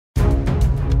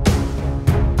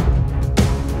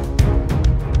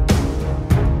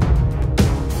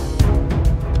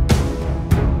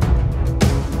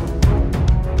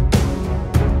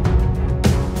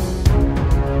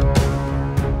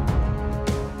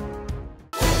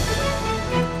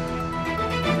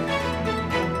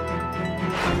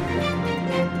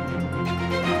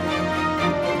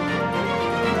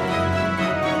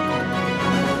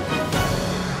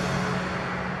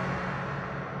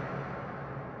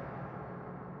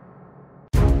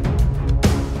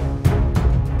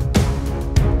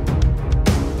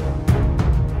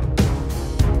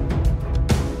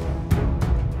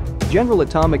General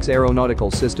Atomics Aeronautical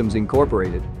Systems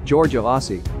Incorporated,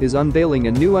 GA-ASI, is unveiling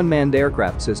a new unmanned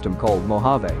aircraft system called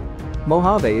Mojave.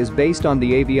 Mojave is based on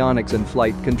the avionics and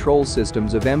flight control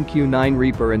systems of MQ-9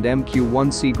 Reaper and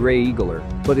MQ-1C Gray Eagler,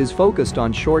 but is focused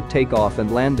on short takeoff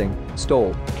and landing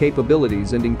 (STOL)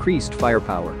 capabilities and increased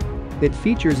firepower. It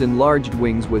features enlarged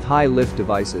wings with high lift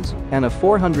devices and a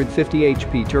 450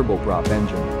 HP turboprop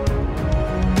engine.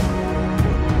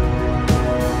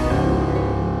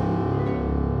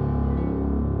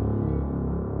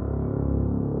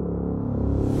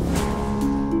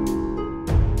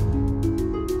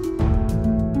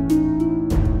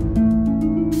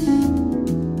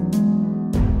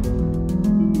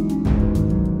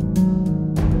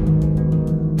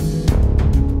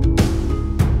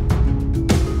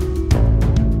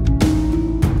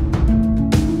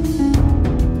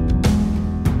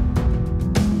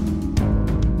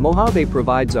 Mojave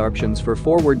provides options for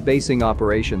forward-basing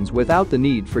operations without the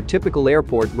need for typical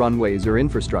airport runways or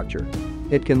infrastructure.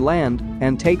 It can land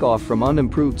and take off from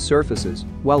unimproved surfaces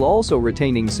while also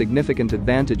retaining significant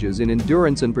advantages in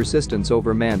endurance and persistence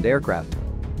over manned aircraft.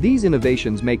 These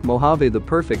innovations make Mojave the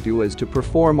perfect UAS to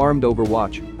perform armed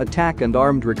overwatch, attack and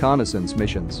armed reconnaissance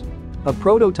missions. A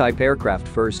prototype aircraft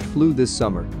first flew this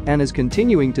summer and is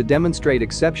continuing to demonstrate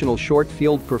exceptional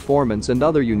short-field performance and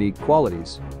other unique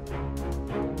qualities.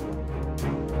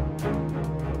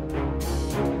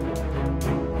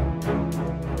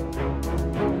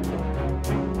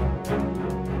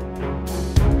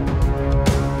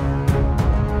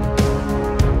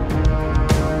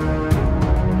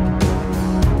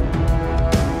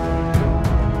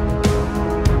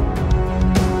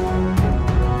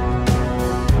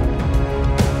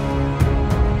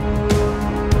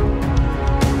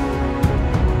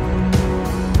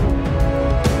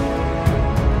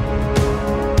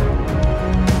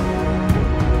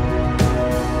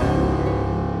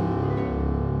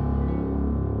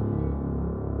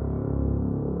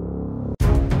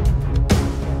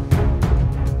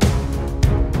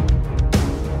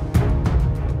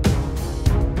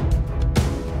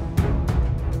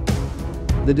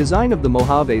 The design of the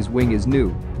Mojave's wing is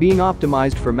new, being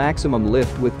optimized for maximum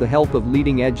lift with the help of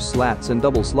leading-edge slats and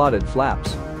double-slotted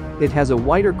flaps. It has a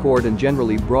wider chord and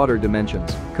generally broader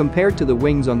dimensions compared to the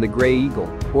wings on the Gray Eagle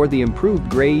or the improved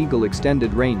Gray Eagle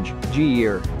Extended Range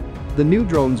 (GA-ASI). The new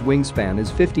drone's wingspan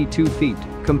is 52 feet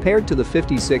compared to the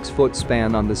 56-foot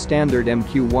span on the standard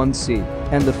MQ-1C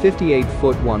and the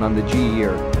 58-foot one on the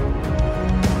GA-ASI.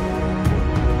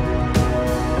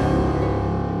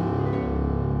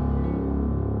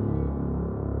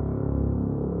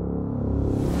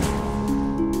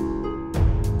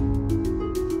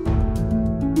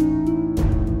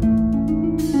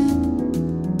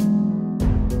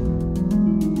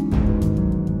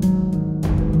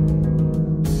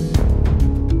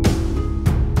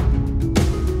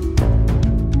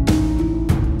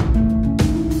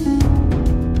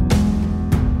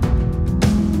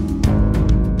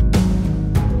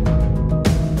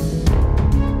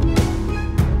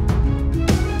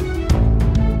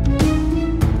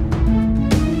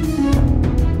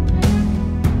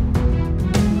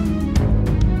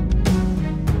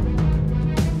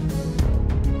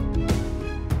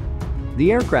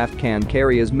 The aircraft can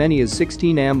carry as many as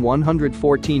 16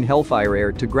 AIM-114 Hellfire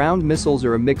air-to-ground missiles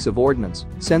or a mix of ordnance,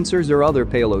 sensors or other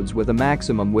payloads with a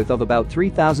maximum width of about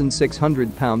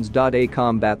 3,600 pounds. A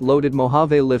combat-loaded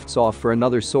Mojave lifts off for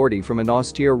another sortie from an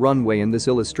austere runway in this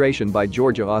illustration by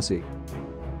GA-ASI.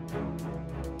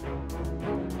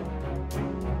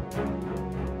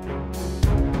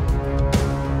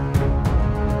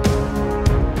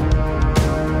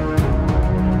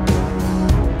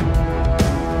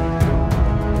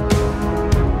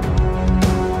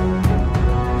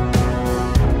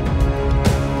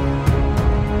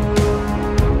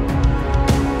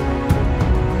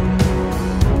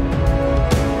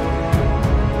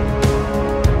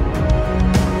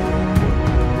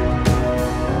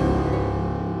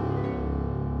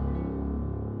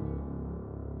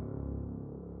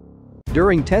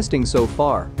 During testing so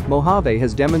far, Mojave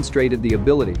has demonstrated the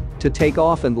ability to take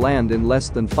off and land in less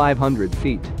than 500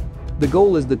 feet. The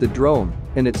goal is that the drone,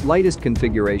 in its lightest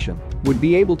configuration, would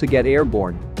be able to get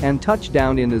airborne and touch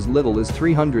down in as little as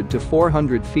 300 to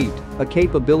 400 feet, a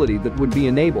capability that would be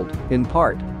enabled, in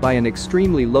part, by an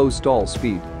extremely low stall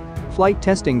speed. Flight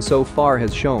testing so far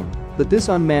has shown that this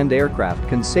unmanned aircraft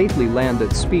can safely land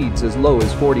at speeds as low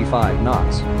as 45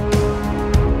 knots.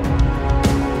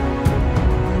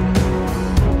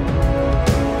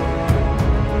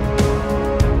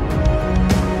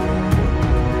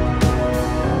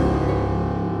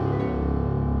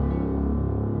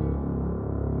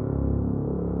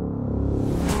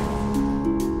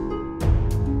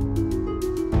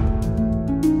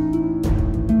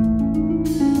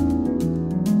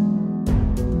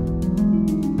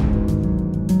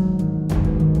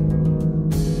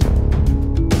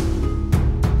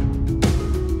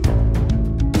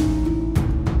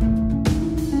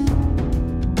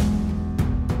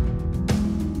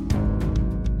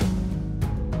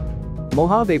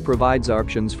 Mojave provides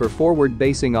options for forward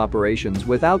basing operations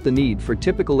without the need for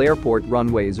typical airport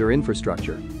runways or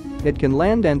infrastructure. It can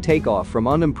land and take off from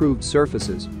unimproved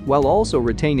surfaces while also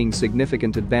retaining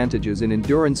significant advantages in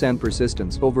endurance and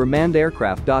persistence over manned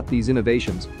aircraft. These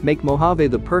innovations make Mojave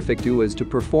the perfect UAS to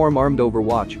perform armed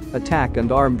overwatch, attack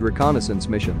and armed reconnaissance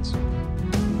missions.